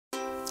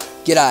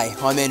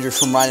G'day, I'm Andrew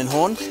from Raine and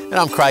Horne. And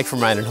I'm Craig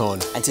from Raine and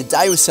Horne. And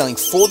today we're selling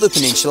for the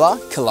Peninsula,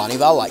 Killarney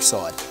Vale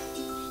Lakeside.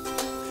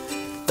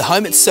 The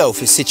home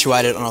itself is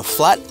situated on a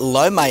flat,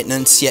 low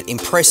maintenance yet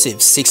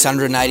impressive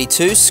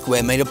 682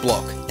 square metre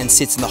block and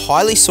sits in the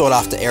highly sought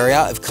after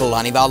area of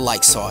Killarney Vale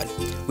Lakeside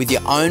with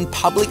your own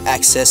public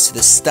access to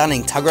the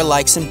stunning Tuggerah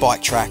Lakes and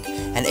bike track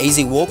and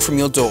easy walk from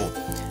your door.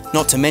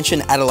 Not to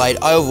mention Adelaide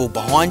Oval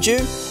behind you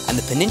and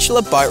the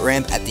Peninsula boat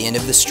ramp at the end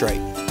of the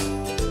street.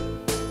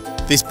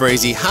 This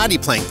breezy, hardy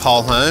plank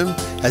pole home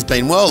has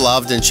been well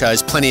loved and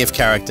shows plenty of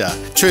character,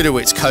 true to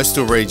its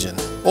coastal region,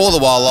 all the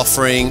while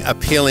offering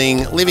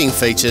appealing living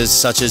features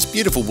such as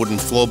beautiful wooden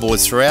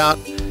floorboards throughout,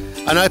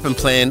 an open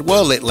plan,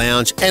 well-lit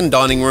lounge and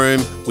dining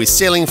room with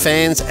ceiling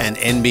fans and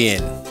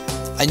NBN.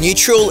 A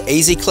neutral,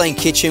 easy clean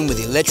kitchen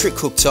with electric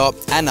cooktop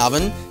and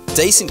oven,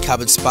 decent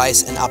cupboard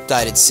space and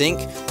updated sink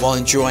while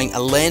enjoying a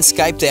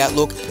landscaped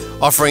outlook,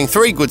 offering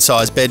 3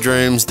 good-sized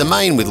bedrooms, the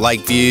main with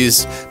lake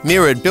views,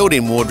 mirrored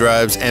built-in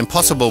wardrobes and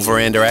possible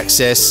veranda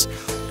access.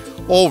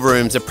 All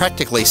rooms are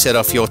practically set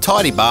off your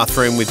tidy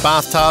bathroom with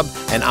bathtub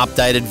and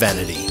updated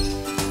vanity.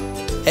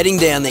 Heading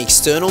down the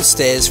external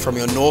stairs from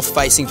your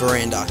north-facing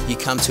veranda, you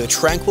come to a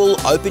tranquil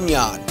open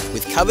yard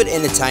with covered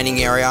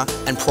entertaining area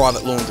and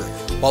private laundry,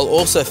 while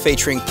also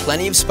featuring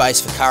plenty of space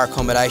for car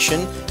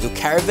accommodation, your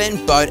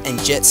caravan, boat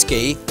and jet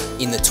ski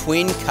in the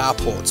twin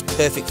carports,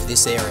 perfect for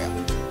this area.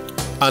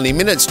 Only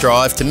minutes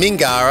drive to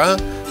Mingara,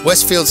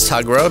 Westfield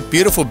Tuggerah,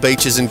 beautiful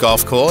beaches and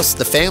golf course,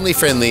 the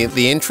family-friendly at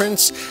the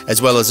entrance,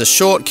 as well as a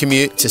short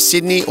commute to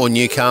Sydney or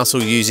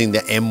Newcastle using the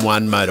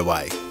M1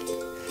 Motorway.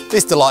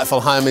 This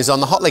delightful home is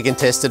on the hotly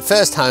contested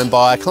first home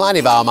buyer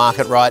Killarney Vale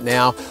market right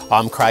now.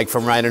 I'm Craig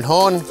from Raine and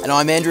Horne. And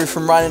I'm Andrew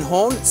from Raine and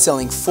Horne,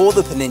 selling for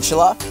the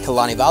Peninsula,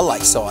 Killarney Vale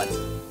Lakeside.